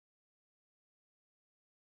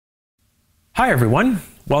Hi everyone,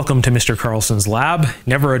 welcome to Mr. Carlson's lab.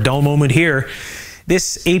 Never a dull moment here.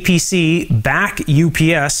 This APC back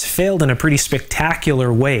UPS failed in a pretty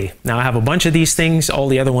spectacular way. Now I have a bunch of these things, all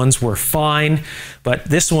the other ones were fine, but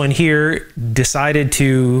this one here decided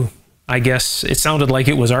to, I guess it sounded like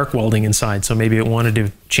it was arc welding inside, so maybe it wanted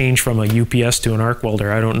to change from a UPS to an arc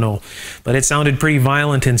welder, I don't know. But it sounded pretty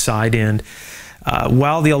violent inside, and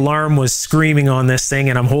while the alarm was screaming on this thing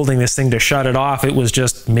and I'm holding this thing to shut it off, it was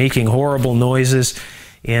just making horrible noises.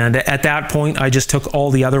 And at that point, I just took all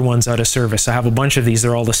the other ones out of service. I have a bunch of these,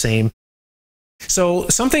 they're all the same. So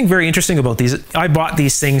something very interesting about these, I bought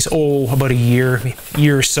these things, about a year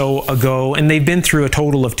or so ago, and they've been through a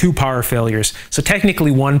total of 2 power failures. So technically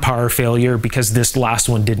 1 power failure because this last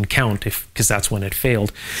one didn't count, because that's when it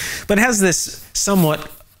failed. But it has this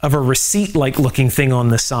somewhat of a receipt-like looking thing on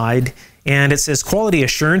the side, and it says quality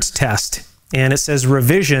assurance test, and it says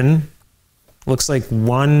revision, looks like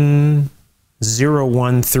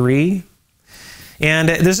 1013. And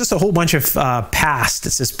there's just a whole bunch of passed.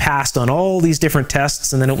 It says passed on all these different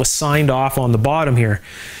tests, and then it was signed off on the bottom here.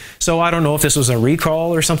 So I don't know if this was a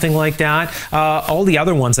recall or something like that. All the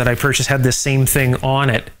other ones that I purchased had this same thing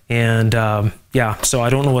on it. And yeah, so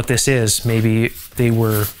I don't know what this is. Maybe they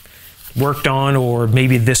were worked on, or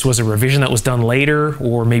maybe this was a revision that was done later,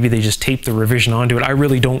 or maybe they just taped the revision onto it. I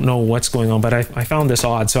really don't know what's going on, but I found this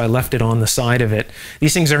odd, so I left it on the side of it.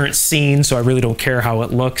 These things aren't seen, so I really don't care how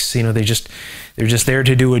it looks. You know, they're just there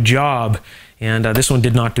to do a job, and this one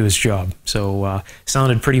did not do its job, so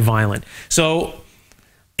sounded pretty violent. So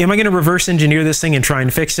am I going to reverse engineer this thing and try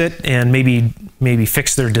and fix it, and maybe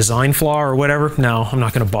fix their design flaw or whatever? No, I'm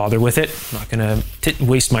not going to bother with it. I'm not going to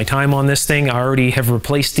waste my time on this thing. I already have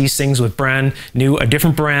replaced these things with a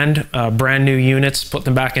different brand, brand new units, put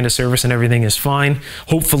them back into service, and everything is fine.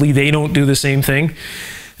 Hopefully they don't do the same thing.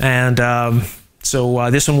 And so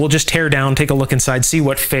this one we'll just tear down, take a look inside, see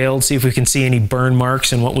what failed, see if we can see any burn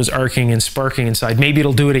marks and what was arcing and sparking inside. Maybe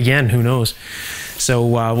it'll do it again, who knows. So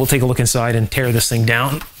we'll take a look inside and tear this thing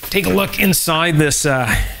down. Take a look inside this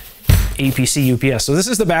APC UPS. So this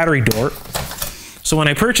is the battery door. So when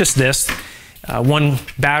I purchased this, one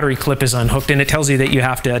battery clip is unhooked, and it tells you that you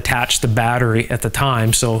have to attach the battery at the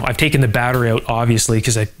time. So I've taken the battery out, obviously,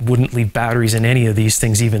 because I wouldn't leave batteries in any of these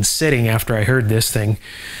things even sitting after I heard this thing.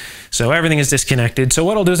 So everything is disconnected. So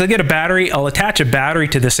what I'll do is I'll get a battery, I'll attach a battery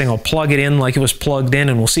to this thing, I'll plug it in like it was plugged in,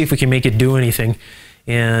 and we'll see if we can make it do anything.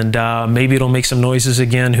 And maybe it'll make some noises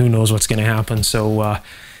again, who knows what's going to happen. So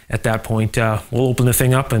at that point, we'll open the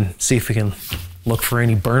thing up and see if we can look for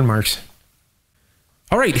any burn marks.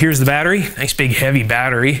 All right, here's the battery, nice big heavy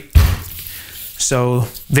battery. So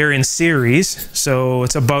they're in series, so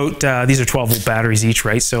it's about, these are 12-volt batteries each,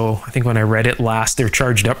 right? So I think when I read it last, they're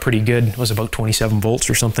charged up pretty good. It was about 27 volts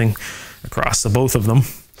or something across the both of them.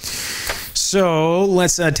 So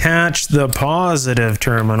let's attach the positive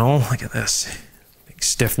terminal. Look at this, big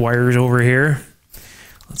stiff wires over here.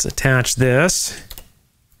 Let's attach this.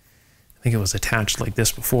 I think it was attached like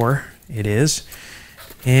this before. It is.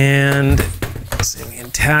 And let's see, we can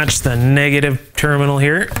attach the negative terminal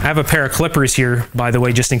here. I have a pair of clippers here, by the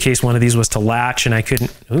way, just in case one of these was to latch and I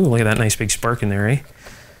couldn't. Ooh, look at that nice big spark in there, eh?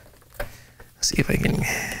 Let's see if I can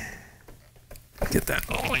get that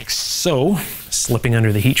like so, slipping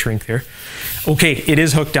under the heat shrink there. Okay, it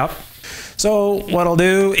is hooked up. So what I'll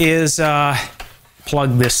do is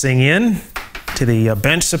plug this thing in to the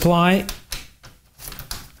bench supply.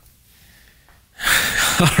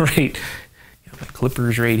 All right. My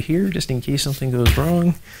clippers right here, just in case something goes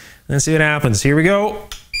wrong. Let's see what happens. Here we go.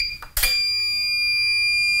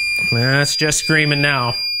 That's just screaming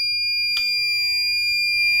now.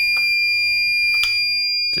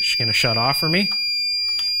 Is it gonna shut off for me?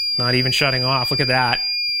 Not even shutting off. Look at that.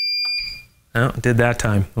 Oh, it did that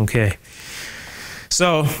time. Okay.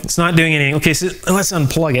 So it's not doing anything. Okay, so let's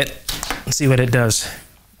unplug it and see what it does.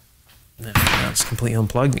 Now it's completely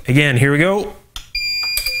unplugged. Again, here we go.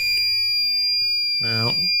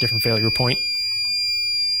 Well, different failure point.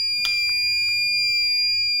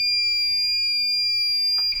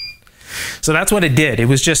 So that's what it did. It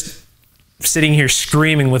was just sitting here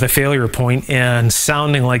screaming with a failure point and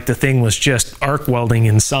sounding like the thing was just arc welding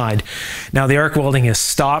inside. Now the arc welding has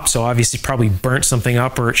stopped, so obviously probably burnt something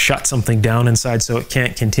up or it shut something down inside so it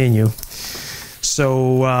can't continue.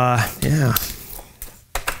 So yeah,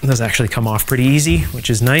 it does actually come off pretty easy,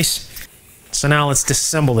 which is nice. So now let's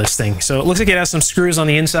disassemble this thing. So it looks like it has some screws on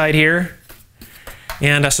the inside here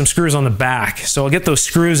and some screws on the back. So I'll get those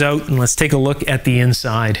screws out and let's take a look at the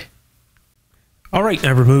inside. All right,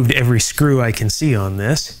 I've removed every screw I can see on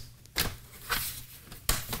this.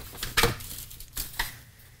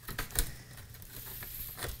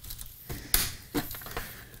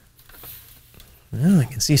 Well, I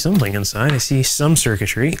can see something inside. I see some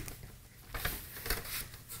circuitry.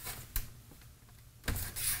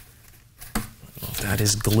 I don't know if that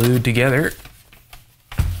is glued together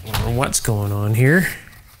or what's going on here.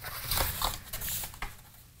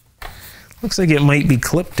 Looks like it might be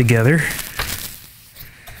clipped together.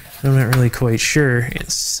 I'm not really quite sure.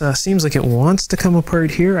 It seems like it wants to come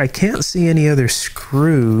apart here. I can't see any other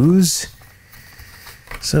screws.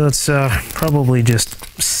 So it's probably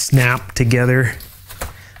just snapped together.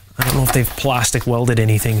 I don't know if they've plastic welded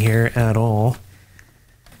anything here at all.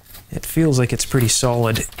 It feels like it's pretty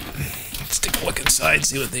solid. Let's take a look inside,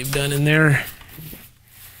 see what they've done in there.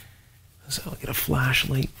 So I'll get a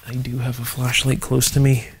flashlight. I do have a flashlight close to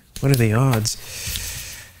me. What are the odds?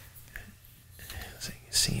 So you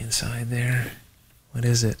can see inside there. What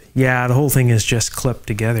is it? Yeah, the whole thing is just clipped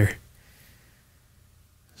together.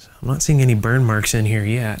 So I'm not seeing any burn marks in here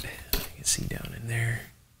yet. You can see down in there.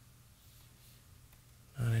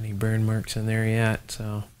 Not any burn marks in there yet,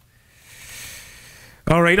 so.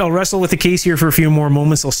 All right, I'll wrestle with the case here for a few more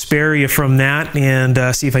moments. I'll spare you from that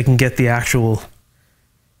and see if I can get the actual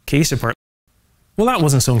case apart. Well, that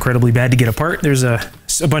wasn't so incredibly bad to get apart. There's a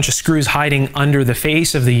bunch of screws hiding under the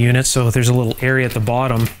face of the unit, so there's a little area at the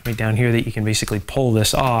bottom right down here that you can basically pull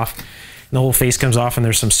this off. And the whole face comes off and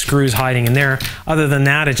there's some screws hiding in there. Other than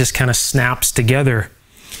that, it just kind of snaps together.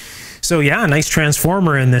 So yeah, nice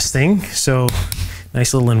transformer in this thing. So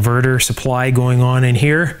nice little inverter supply going on in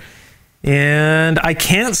here. And I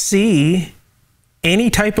can't see any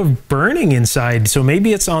type of burning inside, so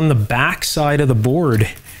maybe it's on the back side of the board.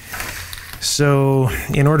 So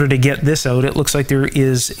in order to get this out, it looks like there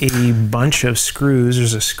is a bunch of screws.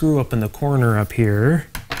 There's a screw up in the corner up here.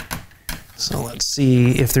 So let's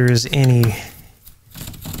see if there is any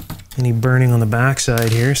burning on the back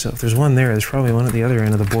side here. So if there's one there, there's probably one at the other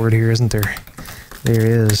end of the board here, isn't there? There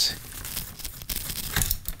is.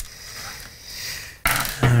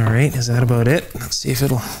 All right, is that about it? Let's see if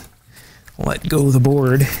it'll let go of the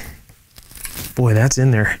board. Boy, that's in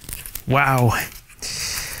there. Wow.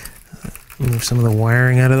 Move some of the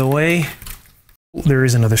wiring out of the way. There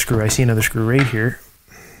is another screw. I see another screw right here.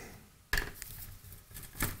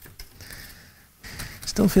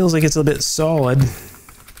 Still feels like it's a bit solid.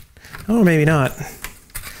 Oh, maybe not.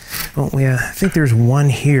 Oh, yeah, I think there's one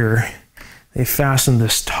here. They fastened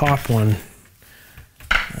this top one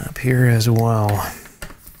up here as well.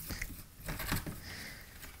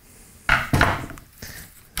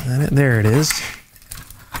 There it is.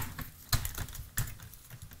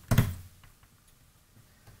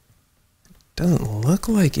 Doesn't look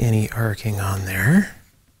like any arcing on there.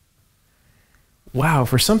 Wow,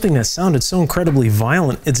 for something that sounded so incredibly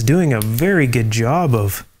violent, it's doing a very good job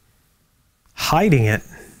of hiding it.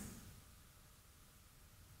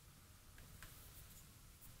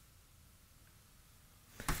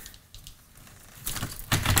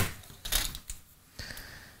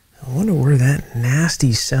 I wonder where that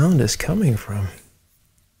nasty sound is coming from.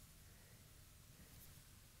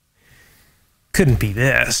 Couldn't be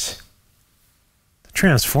this. The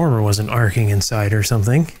transformer wasn't arcing inside or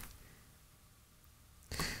something.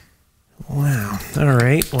 Wow. All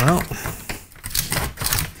right, well,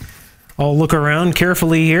 I'll look around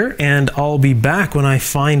carefully here and I'll be back when I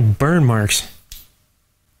find burn marks.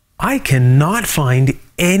 I cannot find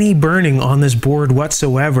any burning on this board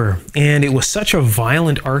whatsoever, and it was such a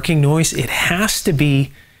violent arcing noise. It has to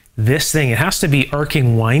be this thing. It has to be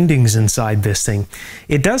arcing windings inside this thing.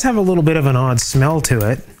 It does have a little bit of an odd smell to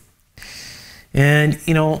it. And,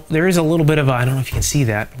 you know, there is a little bit of, I don't know if you can see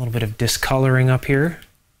that, a little bit of discoloring up here.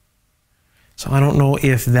 So I don't know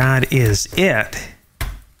if that is it.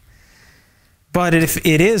 But if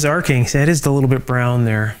it is arcing, so it is a little bit brown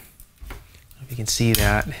there. I don't know if you can see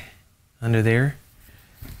that under there.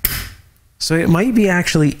 So it might be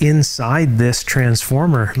actually inside this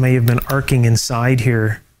transformer. It may have been arcing inside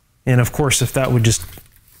here. And of course, if that would just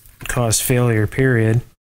cause failure, period.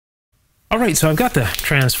 All right, so I've got the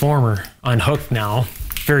transformer unhooked now.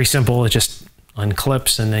 Very simple, it just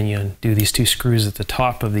unclips and then you undo these two screws at the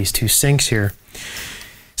top of these two sinks here.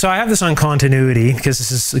 So I have this on continuity because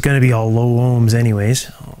this is going to be all low ohms anyways.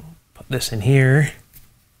 I'll put this in here.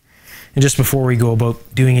 And just before we go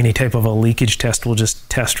about doing any type of a leakage test, we'll just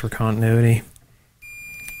test for continuity.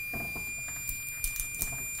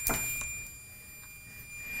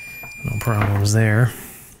 No problems there.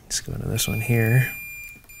 Let's go to this one here.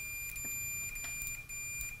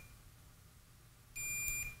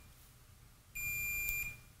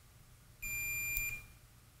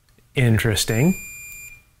 Interesting.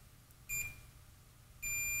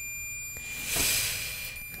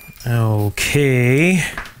 Okay.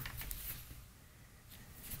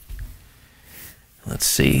 Let's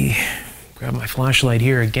see. Grab my flashlight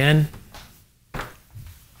here again. Let's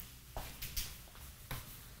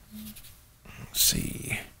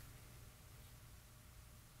see.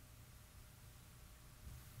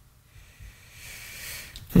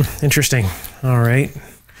 Interesting. All right.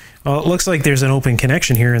 Well, it looks like there's an open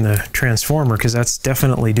connection here in the transformer because that's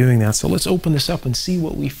definitely doing that. So let's open this up and see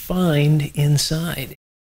what we find inside.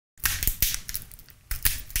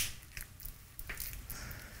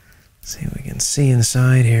 See what we can see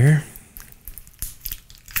inside here.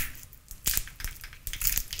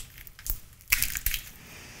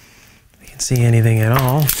 We can see anything at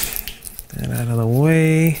all. Get that out of the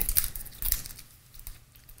way.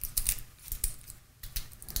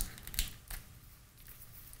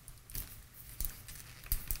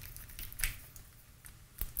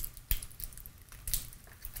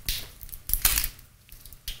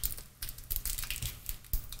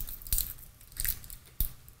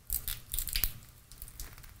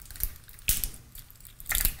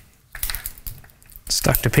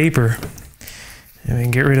 Stuck to paper. And we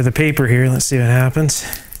can get rid of the paper here. Let's see what happens.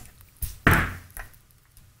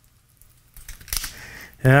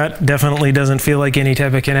 That definitely doesn't feel like any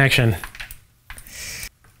type of connection.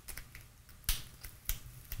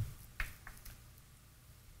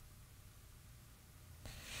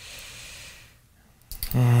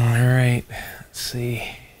 All right, let's see.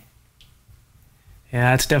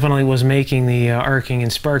 Yeah, that's definitely was making the arcing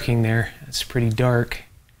and sparking there. It's pretty dark.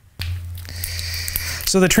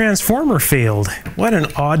 So the transformer failed. What an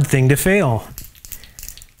odd thing to fail.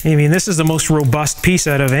 I mean, this is the most robust piece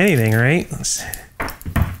out of anything, right?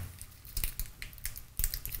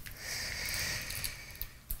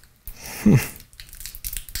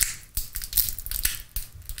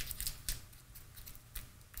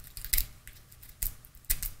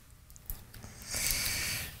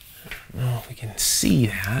 Well, if we can see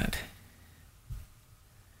that.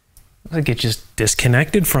 Looks like it just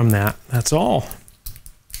disconnected from that. That's all.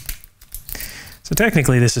 So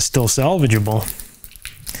technically this is still salvageable,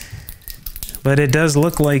 but it does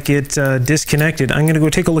look like it disconnected. I'm going to go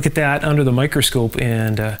take a look at that under the microscope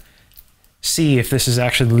and see if this is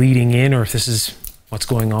actually leading in or if this is what's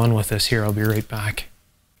going on with this here. I'll be right back.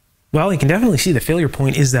 Well, you can definitely see the failure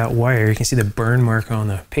point is that wire. You can see the burn mark on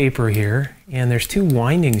the paper here, and there's two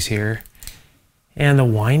windings here, and the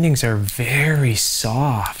windings are very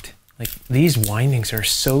soft. Like, these windings are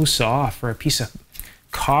so soft for a piece of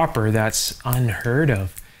copper. That's unheard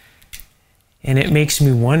of. And it makes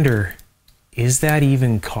me wonder, is that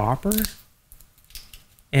even copper?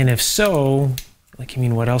 And if so, like, I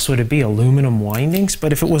mean, what else would it be? Aluminum windings?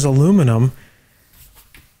 But if it was aluminum,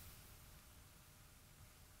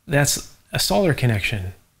 that's a solder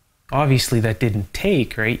connection. Obviously that didn't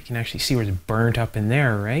take, right? You can actually see where it's burnt up in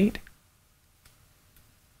there, right?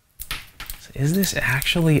 So is this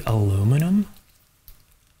actually aluminum?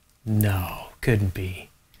 No, couldn't be.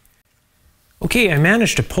 Okay, I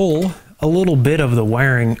managed to pull a little bit of the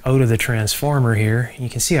wiring out of the transformer here. You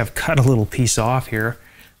can see I've cut a little piece off here.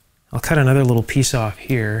 I'll cut another little piece off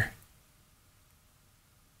here.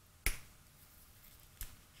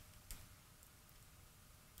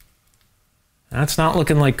 That's not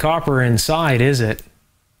looking like copper inside, is it?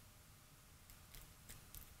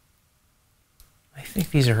 I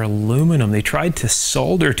think these are aluminum. They tried to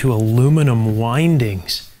solder to aluminum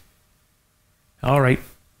windings. All right,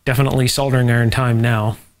 definitely soldering iron time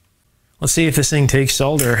now. Let's see if this thing takes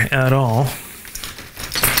solder at all.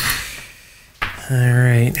 All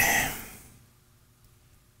right.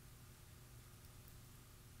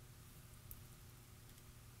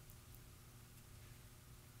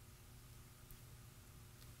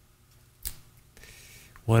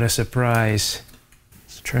 What a surprise.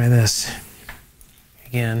 Let's try this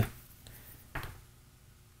again.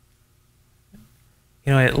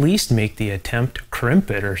 You know, at least make the attempt to crimp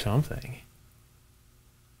it or something.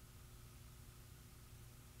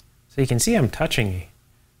 So you can see I'm touching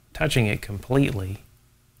it completely.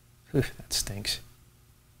 Whew, that stinks.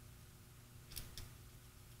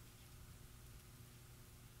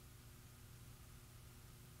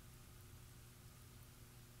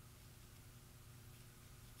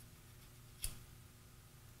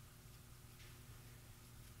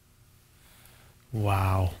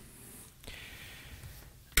 Wow.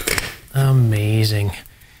 Amazing.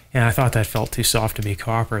 Yeah, I thought that felt too soft to be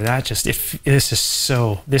copper. That just,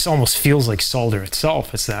 this almost feels like solder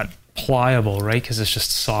itself. It's that pliable, right? Because it's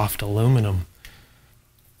just soft aluminum.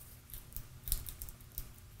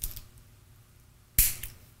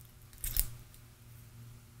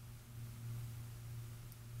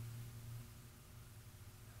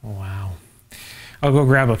 Wow. I'll go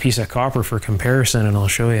grab a piece of copper for comparison and I'll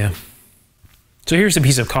show you. So here's a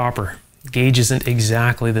piece of copper. The gauge isn't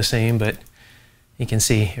exactly the same, but you can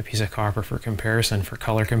see a piece of copper for comparison, for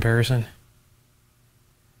color comparison.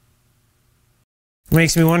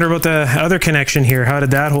 Makes me wonder about the other connection here. How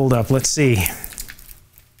did that hold up? Let's see.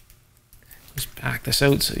 Just back this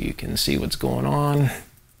out so you can see what's going on.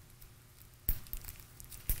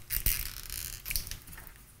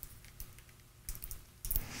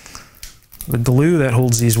 The glue that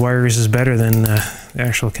holds these wires is better than the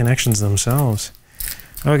actual connections themselves.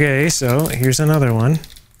 Okay, so here's another one.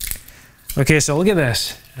 Okay, so look at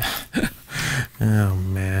this. Oh,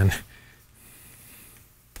 man.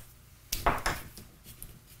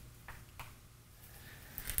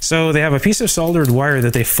 So they have a piece of soldered wire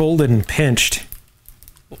that they folded and pinched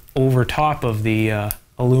over top of the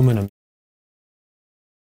aluminum.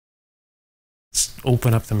 Let's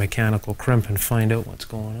open up the mechanical crimp and find out what's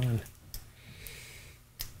going on.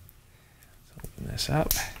 Let's open this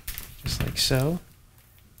up, just like so.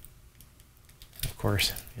 Of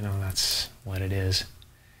course, you know, that's what it is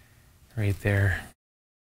right there.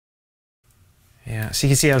 Yeah, so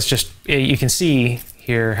you can see how it's just, you can see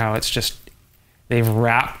here how it's just, they've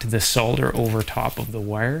wrapped the solder over top of the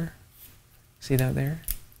wire. See that there?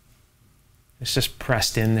 It's just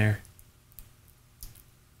pressed in there.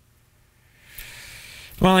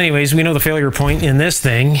 Well, anyways, we know the failure point in this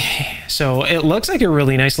thing. So it looks like a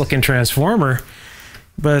really nice looking transformer,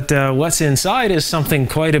 but what's inside is something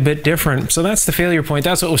quite a bit different. So that's the failure point.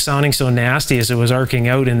 That's what was sounding so nasty as it was arcing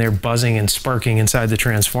out and they're buzzing and sparking inside the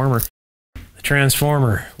transformer. The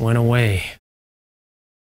transformer went away.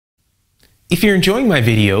 If you're enjoying my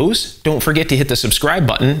videos, don't forget to hit the subscribe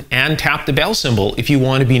button and tap the bell symbol if you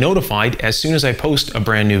want to be notified as soon as I post a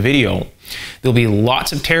brand new video. There'll be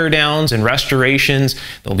lots of teardowns and restorations,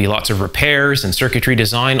 there'll be lots of repairs and circuitry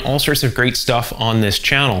design, all sorts of great stuff on this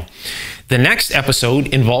channel. The next episode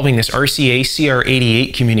involving this RCA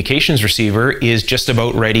CR88 communications receiver is just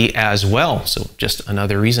about ready as well. So just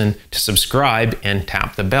another reason to subscribe and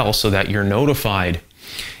tap the bell so that you're notified.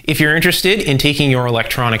 If you're interested in taking your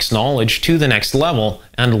electronics knowledge to the next level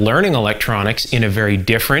and learning electronics in a very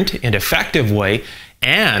different and effective way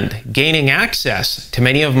and gaining access to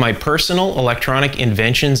many of my personal electronic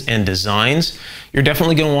inventions and designs, you're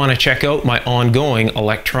definitely going to want to check out my ongoing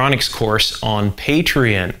electronics course on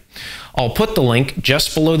Patreon. I'll put the link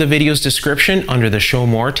just below the video's description under the Show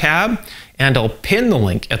More tab, and I'll pin the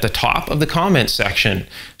link at the top of the comments section.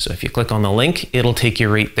 So if you click on the link, it'll take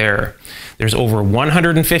you right there. There's over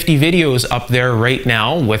 150 videos up there right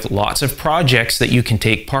now with lots of projects that you can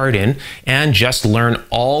take part in and just learn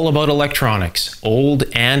all about electronics, old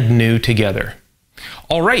and new together.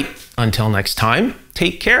 All right, until next time,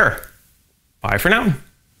 take care. Bye for now.